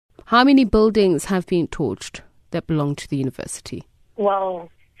How many buildings have been torched that belong to the university? Well,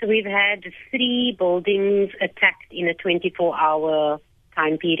 so we've had 3 buildings attacked in a 24-hour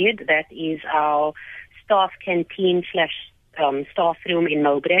time period. That is our staff canteen / staff room in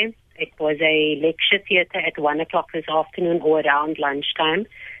Mowbray. It was a lecture theatre at 1 o'clock this afternoon or around lunchtime.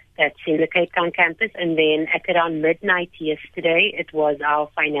 That's in the Cape Town campus. And then at around midnight yesterday, it was our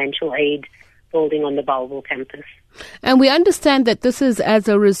financial aid building on the Bellville campus. And we understand that this is as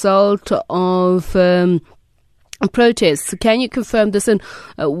a result of protests. Can you confirm this, and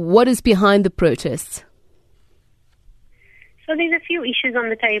what is behind the protests? So there's a few issues on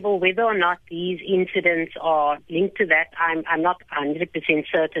the table. Whether or not these incidents are linked to that, I'm not 100%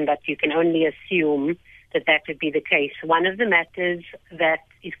 certain, but you can only assume that would be the case. One of the matters that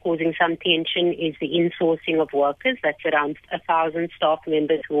is causing some tension is the insourcing of workers. That's around 1,000 staff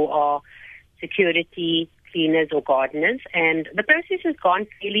members who are security, cleaners or gardeners. And the process has gone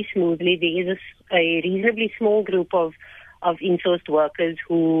fairly smoothly. There is a reasonably small group of insourced workers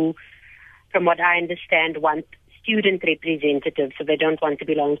who, from what I understand, want student representatives, so they don't want to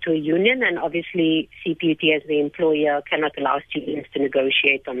belong to a union, and obviously CPUT as the employer cannot allow students to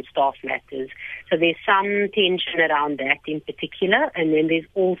negotiate on staff matters. So there's some tension around that in particular, and then there's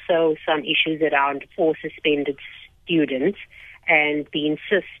also some issues around 4 suspended students and the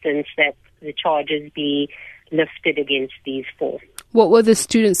insistence that the charges be lifted against these 4. What were the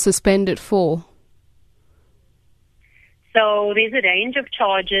students suspended for? So there's a range of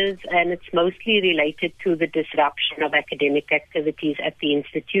charges, and it's mostly related to the disruption of academic activities at the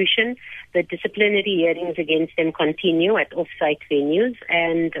institution. The disciplinary hearings against them continue at off-site venues,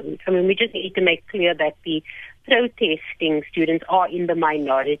 and we just need to make clear that the protesting students are in the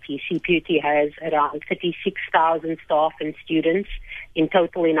minority. CPUT has around 36,000 staff and students in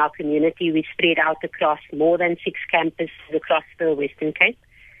total in our community. We spread out across more than 6 campuses across the Western Cape.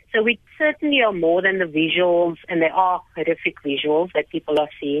 So we certainly are more than the visuals, and there are horrific visuals that people are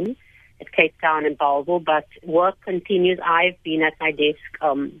seeing at Cape Town and Bellville, but work continues. I've been at my desk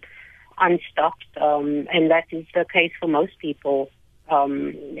unstopped, and that is the case for most people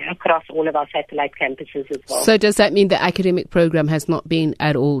across all of our satellite campuses as well. So does that mean the academic program has not been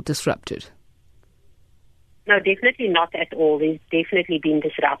at all disrupted? No, definitely not at all. There's definitely been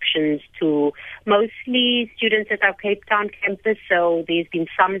disruptions to mostly students at our Cape Town campus. So there's been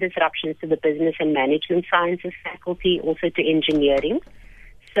some disruptions to the business and management sciences faculty, also to engineering.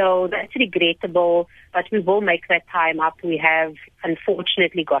 So that's regrettable, but we will make that time up. We have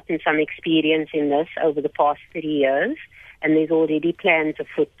unfortunately gotten some experience in this over the past 3 years, and there's already plans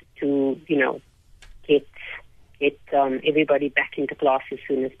afoot to, get everybody back into class as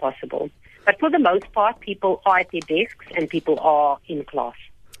soon as possible. But for the most part, people are at their desks and people are in class.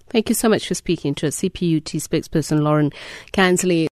 Thank you so much for speaking to us, CPUT spokesperson Lauren Kansley.